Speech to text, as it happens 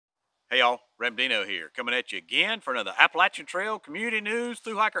Hey y'all, Ramdino here, coming at you again for another Appalachian Trail community news,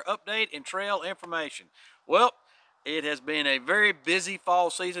 through hiker update, and trail information. Well, it has been a very busy fall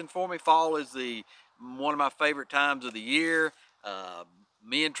season for me. Fall is one of my favorite times of the year.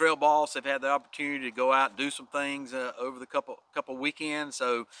 Me and Trail Boss have had the opportunity to go out and do some things over the couple weekends.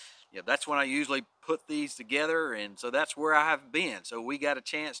 So yeah, that's when I usually put these together, and so that's where I have been. So we got a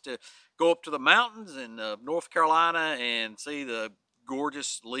chance to go up to the mountains in North Carolina and see the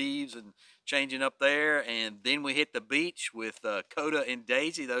gorgeous leaves and changing up there, and then we hit the beach with Coda and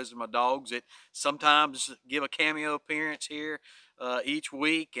Daisy. Those are my dogs that sometimes give a cameo appearance here each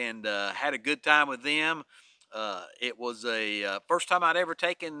week, and had a good time with them. It was a first time I'd ever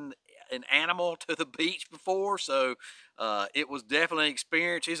taken an animal to the beach before, so it was definitely an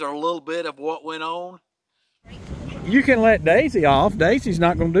experience. These are a little bit of what went on. You can let Daisy off. Daisy's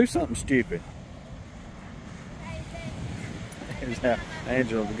not going to do something stupid.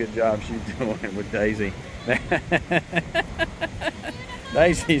 Angela's a good job she's doing with Daisy.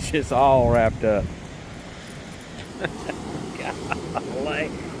 Daisy's just all wrapped up. Golly,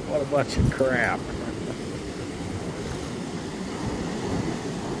 what a bunch of crap.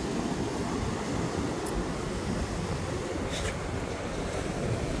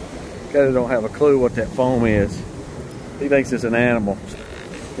 Coda don't have a clue what that foam is. He thinks it's an animal.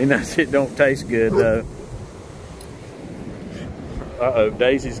 He knows it don't taste good though. Uh-oh,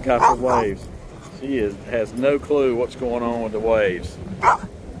 Daisy's got the waves. She has no clue what's going on with the waves.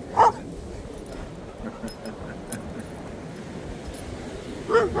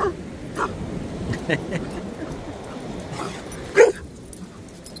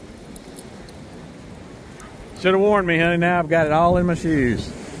 Should have warned me, honey. Now I've got it all in my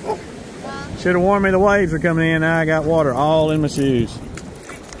shoes. Should have warned me the waves are coming in. Now I got water all in my shoes.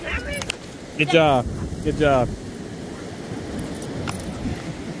 Good job. Good job.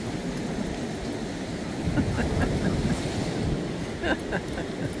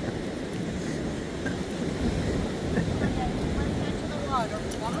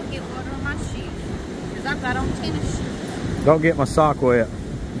 I've got on tennis shoes. Don't get my sock wet.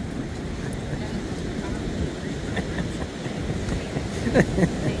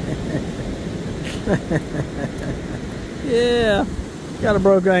 Yeah, got a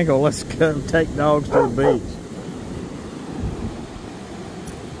broke ankle. Let's go take dogs to the beach.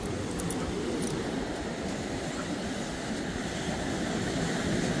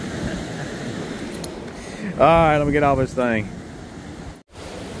 All right, let me get off this thing.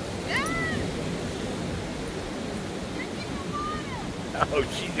 Oh,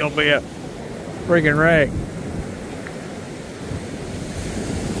 she's gonna be a freaking wreck.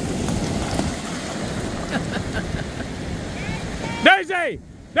 Daisy!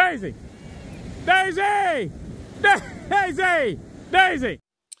 Daisy! Daisy! Daisy! Daisy!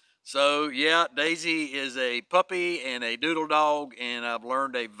 So yeah, Daisy is a puppy and a doodle dog, and I've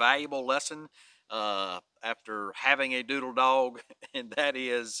learned a valuable lesson after having a doodle dog, and that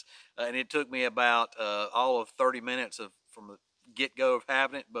is, and it took me about all of 30 minutes from the get-go of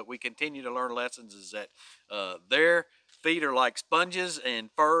having it, but we continue to learn lessons, is that their feet are like sponges and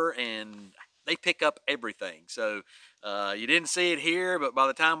fur, and they pick up everything. So you didn't see it here, but by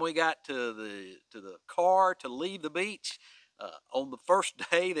the time we got to the car to leave the beach, on the first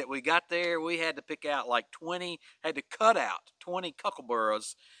day that we got there, we had to pick out like 20, had to cut out 20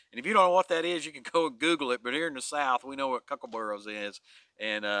 kookaburras. And if you don't know what that is, you can go and Google it, but here in the South, we know what kookaburras is.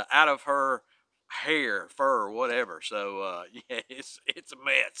 And out of her hair, fur, whatever. So yeah, it's a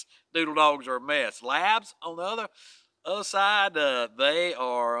mess. Doodle dogs are a mess. Labs, on the other side, they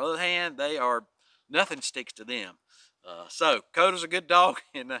are, nothing sticks to them. So Coda's a good dog,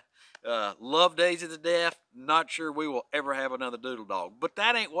 and love Daisy to death. Not sure we will ever have another doodle dog, but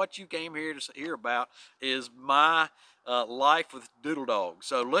that ain't what you came here to hear about, is my life with doodle dogs.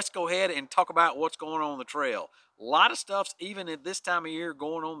 So let's go ahead and talk about what's going on the trail. A lot of stuff's, even at this time of year,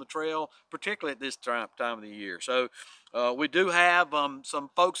 going on the trail, particularly at this time of the year. So we do have some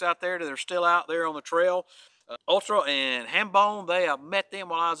folks out there that are still out there on the trail. Ultra and Hambone, I met them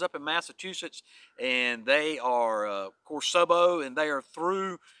while I was up in Massachusetts, and they are, of course, Subo, and they are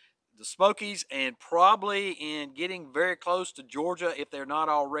through the Smokies and probably in getting very close to Georgia, if they're not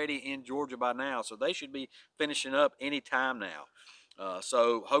already in Georgia by now. So they should be finishing up any time now.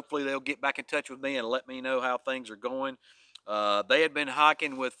 So hopefully they'll get back in touch with me and let me know how things are going. They had been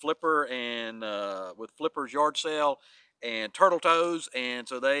hiking with Flipper and with Flipper's yard sale and Turtle Toes, and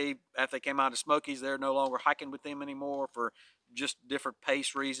so after they came out of Smokies, they're no longer hiking with them anymore for just different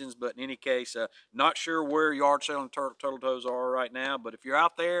pace reasons. But in any case, not sure where Yard Sale and Turtle Toes are right now, but if you're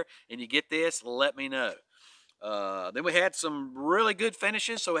out there and you get this, let me know. Then we had some really good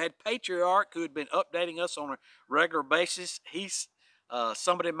finishes. So we had Patriarch, who had been updating us on a regular basis. He's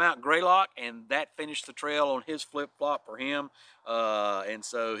summited Mount Greylock, and that finished the trail on his flip-flop for him. And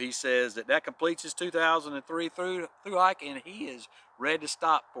so he says that completes his 2003 through hike, and he is ready to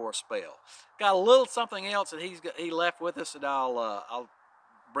stop for a spell. Got a little something else that he left with us that I'll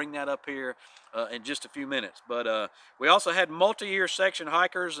bring that up here in just a few minutes. But we also had multi-year section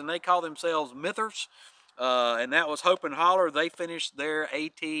hikers, and they call themselves Mythers. And that was Hope and Holler. They finished their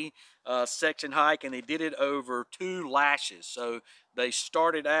AT section hike, and they did it over 2 lashes. So they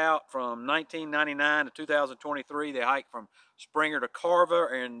started out from 1999 to 2023. They hiked from Springer to Carver,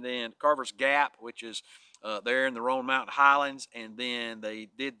 and then Carver's Gap, which is there in the Roan Mountain Highlands, and then they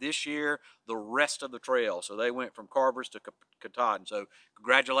did this year the rest of the trail. So they went from Carver's to Katahdin. So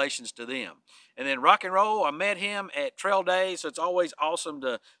congratulations to them. And then Rock and Roll, I met him at Trail Days, so it's always awesome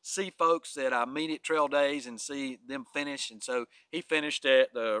to see folks that I meet at Trail Days and see them finish. And so he finished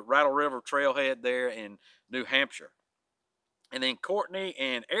at the Rattle River Trailhead there in New Hampshire. And then Courtney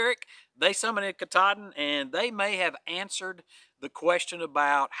and Eric, they summited Katahdin, and they may have answered the question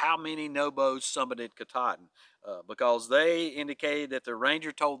about how many Nobos summited Katahdin, because they indicated that the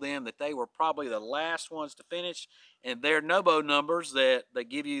ranger told them that they were probably the last ones to finish, and their Nobo numbers that they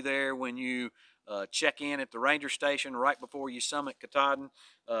give you there when you check in at the ranger station right before you summit Katahdin,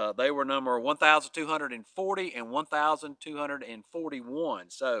 they were number 1,240 and 1,241.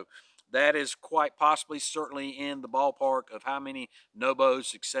 So that is quite possibly certainly in the ballpark of how many Nobos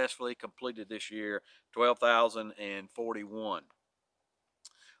successfully completed this year, 12,041.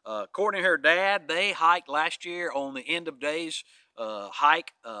 Courtney and her dad, they hiked last year on the end of days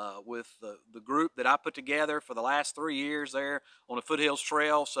hike with the group that I put together for the last 3 years there on the Foothills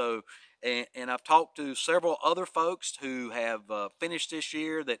Trail. So, and I've talked to several other folks who have finished this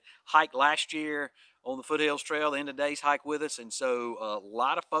year that hiked last year on the Foothills Trail, the end of days hike with us. And so a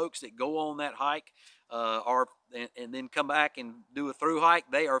lot of folks that go on that hike and then come back and do a through hike,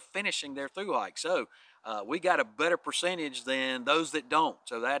 they are finishing their through hike. So we got a better percentage than those that don't.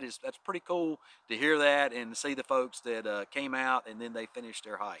 So that's pretty cool to hear that and to see the folks that came out and then they finished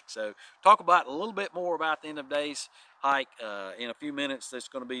their hike. So talk about a little bit more about the end of days hike in a few minutes. That's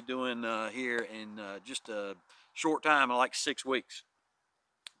going to be doing here in just a short time, like 6 weeks.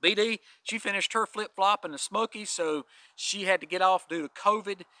 BD, she finished her flip-flop in the Smokies, so she had to get off due to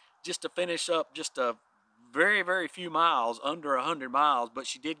COVID just to finish up just a very, very few miles, under 100 miles, but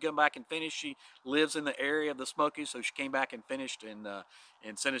she did come back and finish. She lives in the area of the Smokies, so she came back and finished and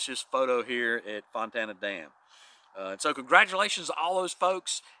sent us this photo here at Fontana Dam. And so congratulations to all those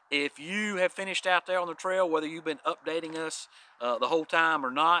folks. If you have finished out there on the trail, whether you've been updating us the whole time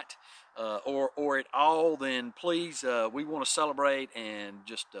or not, or at all, then please, we want to celebrate and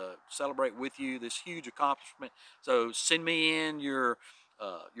just celebrate with you this huge accomplishment. So send me in your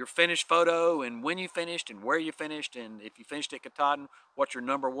finished photo and when you finished and where you finished, and if you finished at Katahdin, what your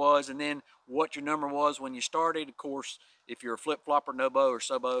number was, and then what your number was when you started. Of course, if you're a flip-flopper, Nobo or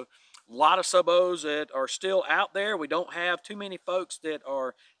Subo. A lot of Subos that are still out there. We don't have too many folks that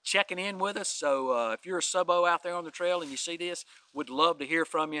are checking in with us. So if you're a Subo out there on the trail and you see this, would love to hear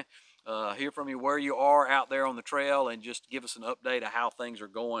from you. Hear from you where you are out there on the trail and just give us an update of how things are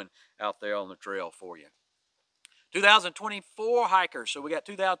going out there on the trail for you. 2024 hikers. So we got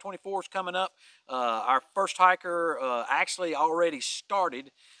 2024s coming up. Our first hiker actually already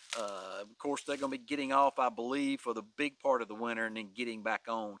started. Of course, they're going to be getting off, I believe, for the big part of the winter and then getting back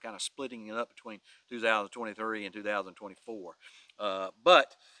on, kind of splitting it up between 2023 and 2024.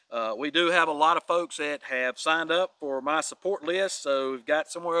 But we do have a lot of folks that have signed up for my support list. So we've got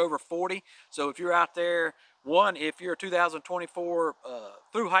somewhere over 40. So if you're out there, if you're a 2024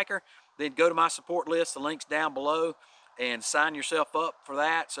 through hiker, then go to my support list. The link's down below and sign yourself up for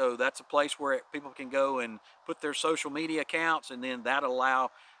that. So that's a place where people can go and put their social media accounts, and then that'll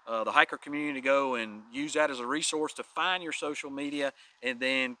allow the hiker community to go and use that as a resource to find your social media and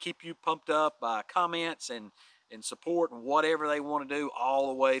then keep you pumped up by comments and support and whatever they want to do all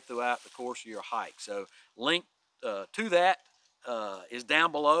the way throughout the course of your hike. So link to that is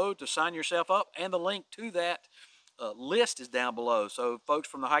down below to sign yourself up, and the link to that list is down below. So folks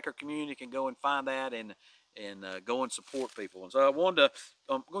from the hiker community can go and find that and go and support people. And so I wanted to,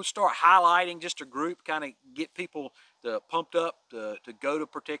 I'm going to start highlighting just a group, kind of get people pumped up to go to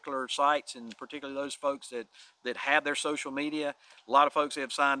particular sites, and particularly those folks that have their social media. A lot of folks that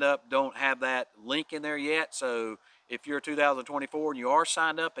have signed up don't have that link in there yet. So if you're 2024 and you are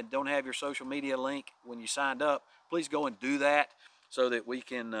signed up and don't have your social media link when you signed up, please go and do that so that we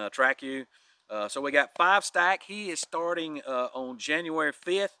can track you. So we got Zpacks. He is starting on January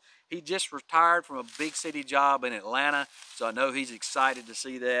 5th. He just retired from a big city job in Atlanta, so I know he's excited to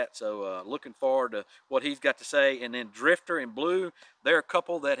see that. So looking forward to what he's got to say. And then Drifter and Blue, they're a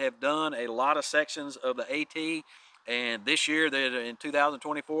couple that have done a lot of sections of the AT. And this year, in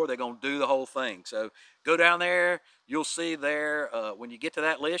 2024, they're going to do the whole thing. So go down there. You'll see there, when you get to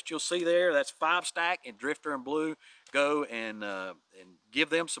that list, you'll see there, that's 5-stack and Drifter and Blue. Go and give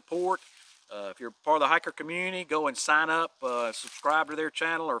them support. If you're part of the hiker community, go and sign up, subscribe to their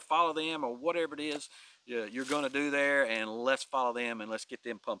channel or follow them or whatever it is you're going to do there, and let's follow them and let's get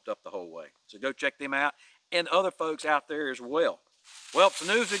them pumped up the whole way. So go check them out and other folks out there as well. Well, some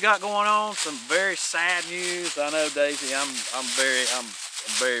news we got going on, some very sad news. I know, Daisy, I'm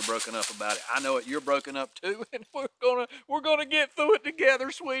very broken up about it. I know it, you're broken up too, and we're gonna get through it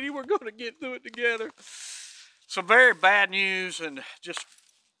together, sweetie. We're gonna get through it together. Some very bad news, and just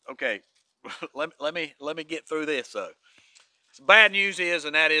okay. let me get through this though. Some bad news is,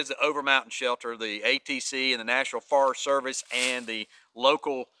 and that is the Over Mountain Shelter, the ATC and the National Forest Service and the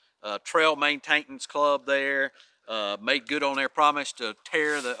local trail maintenance club there made good on their promise to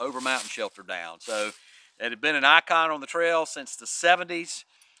tear the Over Mountain Shelter down. So it had been an icon on the trail since the 70s.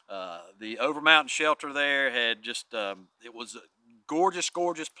 The Over Mountain Shelter there had just, it was a gorgeous,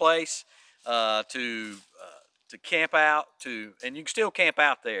 gorgeous place to camp out to, and you can still camp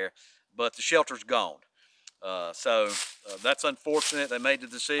out there, but the shelter's gone. So that's unfortunate. They made the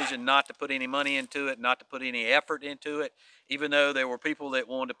decision not to put any money into it, not to put any effort into it, even though there were people that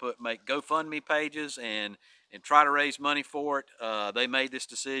wanted to make GoFundMe pages and try to raise money for it. They made this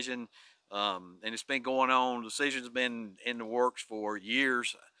decision, and it's been going on. The decision's been in the works for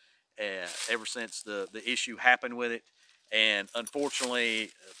years, ever since the issue happened with it. And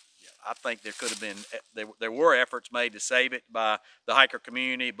unfortunately, I think there could have been, there were efforts made to save it by the hiker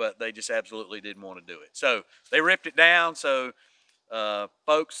community, but they just absolutely didn't want to do it. So they ripped it down. So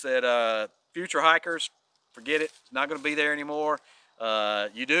folks that future hikers, forget it. It's not going to be there anymore.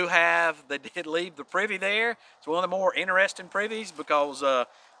 You do have, they did leave the privy there. It's one of the more interesting privies because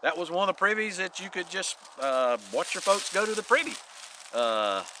that was one of the privies that you could just watch your folks go to the privy.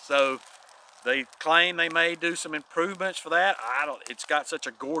 So they claim they may do some improvements for that. It's got such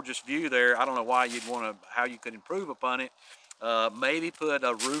a gorgeous view there. I don't know why you'd want to, how you could improve upon it. Maybe put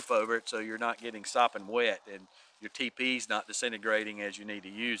a roof over it so you're not getting sopping wet and your TP's not disintegrating as you need to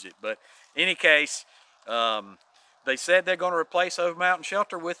use it. But in any case, they said they're going to replace Over Mountain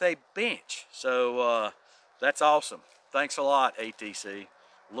Shelter with a bench. So that's awesome. Thanks a lot, ATC.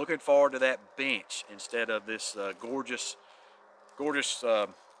 Looking forward to that bench instead of this gorgeous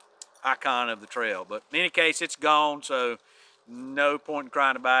icon of the trail. But in any case, it's gone, so no point in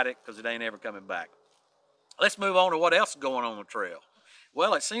crying about it because it ain't ever coming back. Let's move on to what else is going on the trail.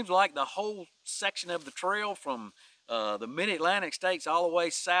 Well, it seems like the whole section of the trail from the mid-Atlantic states all the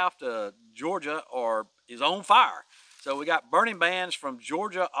way south to Georgia is on fire. So we got burning bans from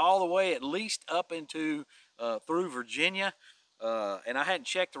Georgia all the way at least up into through Virginia. And I hadn't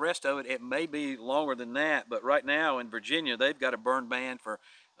checked the rest of it. It may be longer than that, but right now in Virginia, they've got a burn ban for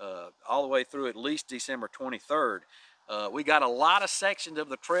all the way through at least December 23rd. We got a lot of sections of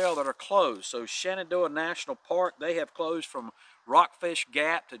the trail that are closed. So Shenandoah National Park, they have closed from Rockfish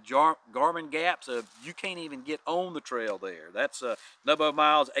Gap to Garmin Gap, so you can't even get on the trail there. That's Nubbo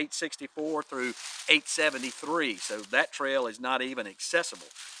miles 864 through 873, so that trail is not even accessible.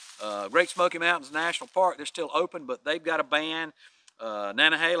 Great Smoky Mountains National Park, they're still open, but they've got a ban.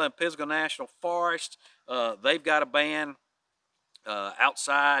 Nantahala and Pisgah National Forest, they've got a ban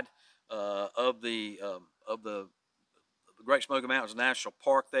outside of the Great Smoky Mountains National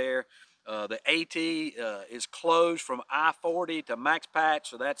Park there. The AT is closed from I-40 to Max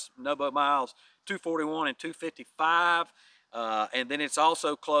Patch, so that's Nubbo miles 241 and 255. And then it's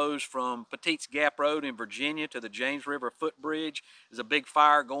also closed from Petite's Gap Road in Virginia to the James River Footbridge. There's a big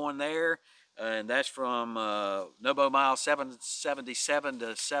fire going there, and that's from Nubbo mile 777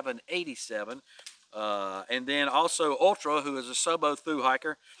 to 787. And then also Ultra, who is a Subo through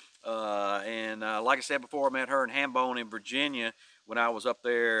hiker. Like I said before, I met her in Hambone in Virginia when I was up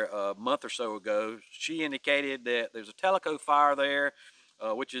there a month or so ago. She indicated that there's a Teleco fire there,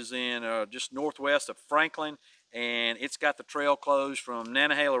 which is in just northwest of Franklin, and it's got the trail closed from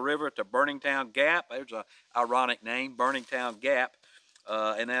Nantahala River to Burningtown Gap. There's an ironic name, Burningtown Gap.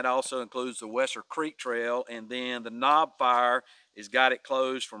 And that also includes the Wesser Creek Trail. And then the Knob Fire has got it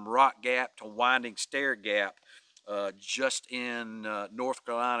closed from Rock Gap to Winding Stair Gap, just in North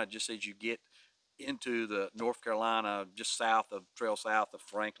Carolina, just as you get into the North Carolina, just trail south of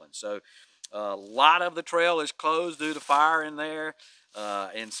Franklin. So a lot of the trail is closed due to fire in there.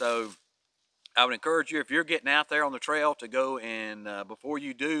 And so I would encourage you, if you're getting out there on the trail, to go and before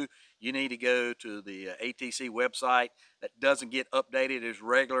you do, you need to go to the ATC website. That doesn't get updated as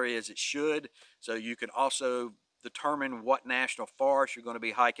regularly as it should, so you can also determine what national forest you're going to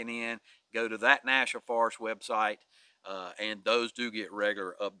be hiking in. Go to that national forest website, and those do get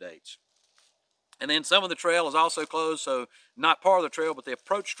regular updates. And then some of the trail is also closed, so not part of the trail, but the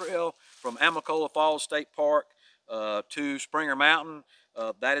approach trail from Amicalola Falls State Park to Springer Mountain,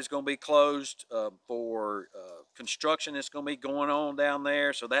 that is going to be closed for construction that's going to be going on down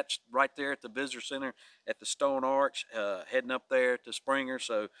there. So that's right there at the Visitor Center at the Stone Arch, heading up there to Springer.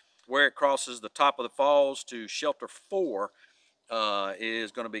 So where it crosses the top of the falls to Shelter 4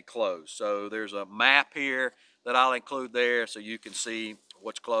 is going to be closed. So there's a map here that I'll include there so you can see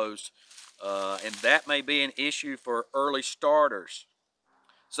what's closed. And that may be an issue for early starters.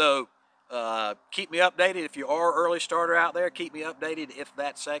 So keep me updated if you are early starter out there. Keep me updated if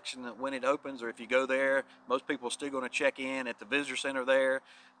that section, when it opens, or if you go there. Most people are still going to check in at the visitor center there.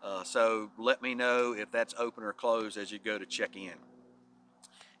 So let me know if that's open or closed as you go to check in.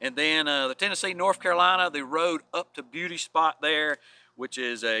 And then the Tennessee, North Carolina, the road up to Beauty Spot there, which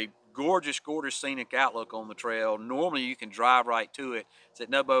is a gorgeous, gorgeous scenic outlook on the trail. Normally you can drive right to it. It's at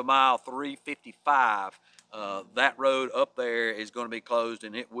Nubbo Mile 355. That road up there is going to be closed,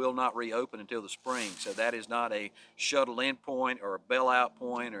 and it will not reopen until the spring. So that is not a shuttle in point or a bail out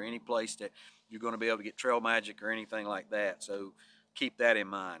point or any place that you're going to be able to get trail magic or anything like that. So keep that in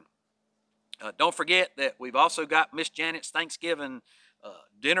mind. Don't forget that we've also got Miss Janet's Thanksgiving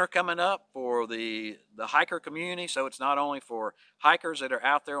dinner coming up for the hiker community. So it's not only for hikers that are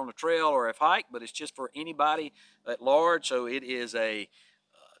out there on the trail or have hiked, but it's just for anybody at large. So it is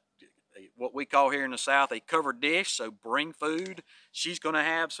what we call here in the South a covered dish. So bring food. She's going to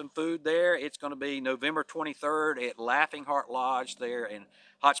have some food there. It's going to be November 23rd at Laughing Heart Lodge there in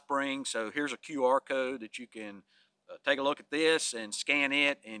Hot Springs. So here's a QR code that you can take a look at this and scan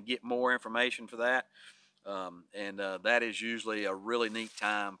it and get more information for that. That is usually a really neat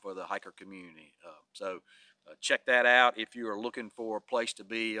time for the hiker community. So check that out if you are looking for a place to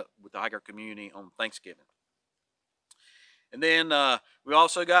be with the hiker community on Thanksgiving. And then we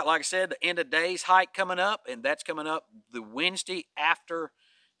also got, like I said, the end of days hike coming up, and that's coming up the Wednesday after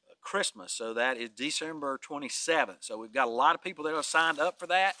Christmas. So that is December 27th. So we've got a lot of people that are signed up for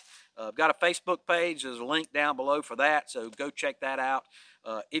that. I've got a Facebook page. There's a link down below for that. So go check that out.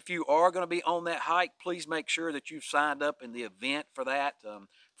 If you are going to be on that hike, please make sure that you've signed up in the event for that.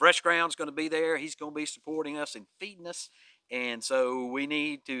 Fresh Ground's going to be there. He's going to be supporting us and feeding us. And so we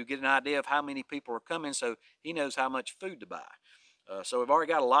need to get an idea of how many people are coming so he knows how much food to buy. So we've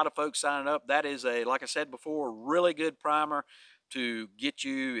already got a lot of folks signing up. That is a, like I said before, really good primer to get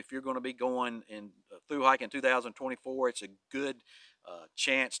you, if you're going to be going through hiking 2024, it's a good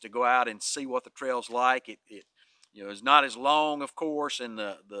chance to go out and see what the trail's like. It is not as long, of course, and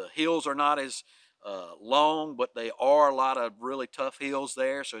the hills are not as long, but they are a lot of really tough hills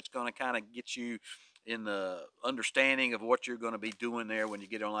there. So it's going to kind of get you in the understanding of what you're going to be doing there when you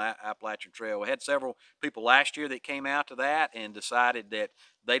get on the Appalachian Trail. We had several people last year that came out to that and decided that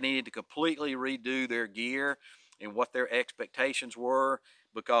they needed to completely redo their gear and what their expectations were,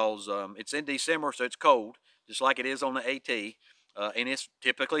 because it's in December, so it's cold, just like it is on the AT, and it's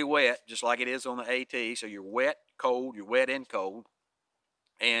typically wet, just like it is on the AT. So you're wet, cold, you're wet and cold,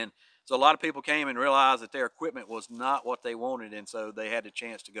 and so a lot of people came and realized that their equipment was not what they wanted, and so they had the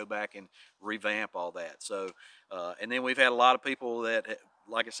chance to go back and revamp all that. So, and then we've had a lot of people that,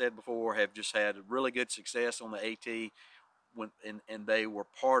 like I said before, have just had really good success on the AT, and they were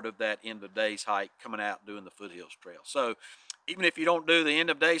part of that end of days hike coming out doing the Foothills Trail. So even if you don't do the end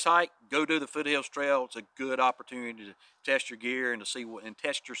of days hike, go do the Foothills Trail. It's a good opportunity to test your gear and to see what, and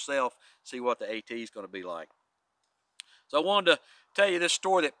test yourself, see what the AT is going to be like. So I wanted to tell you this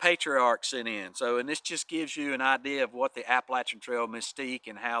story that Patriarch sent in. So, and this just gives you an idea of what the Appalachian Trail mystique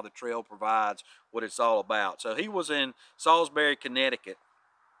and how the trail provides what it's all about. So he was in Salisbury, Connecticut,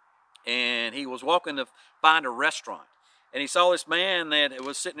 and he was walking to find a restaurant. And he saw this man that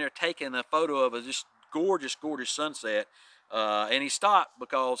was sitting there taking a photo of a just gorgeous, gorgeous sunset. And he stopped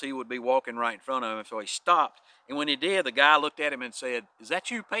because he would be walking right in front of him. So he stopped. And when he did, the guy looked at him and said, "Is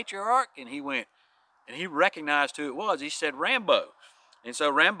that you, Patriarch?" And he went, and he recognized who it was. He said, "Rambo." And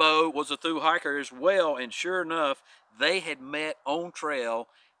so Rambo was a thru hiker as well. And sure enough, they had met on trail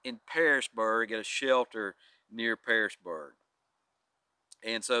in Pearisburg at a shelter near Pearisburg.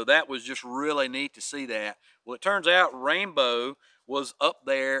 And so that was just really neat to see that. Well, it turns out Rainbow was up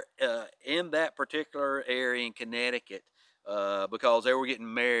there in that particular area in Connecticut because they were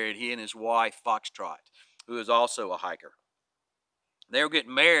getting married, he and his wife, Foxtrot, who is also a hiker. They were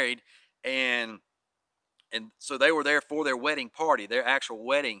getting married, and so they were there for their wedding party, their actual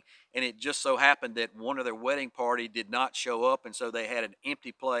wedding, and it just so happened that one of their wedding party did not show up, and so they had an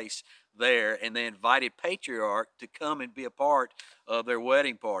empty place there, and they invited Patriarch to come and be a part of their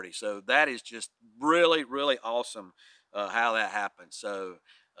wedding party. So that is just really, really awesome how that happened. So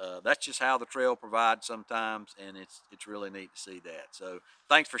that's just how the trail provides sometimes, and it's really neat to see that. So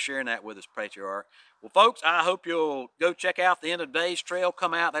thanks for sharing that with us, Patriarch. Well, folks, I hope you'll go check out the end of today's trail.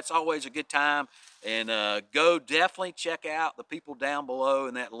 Come out. That's always a good time. And go definitely check out the people down below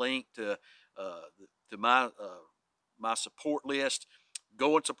in that link to my my support list.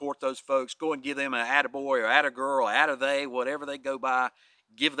 Go and support those folks. Go and give them an attaboy or attagirl or attathey, whatever they go by.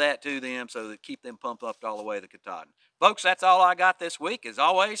 Give that to them so that keep them pumped up all the way to Katahdin. Folks, that's all I got this week. As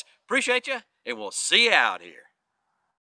always, appreciate you, and we'll see you out here.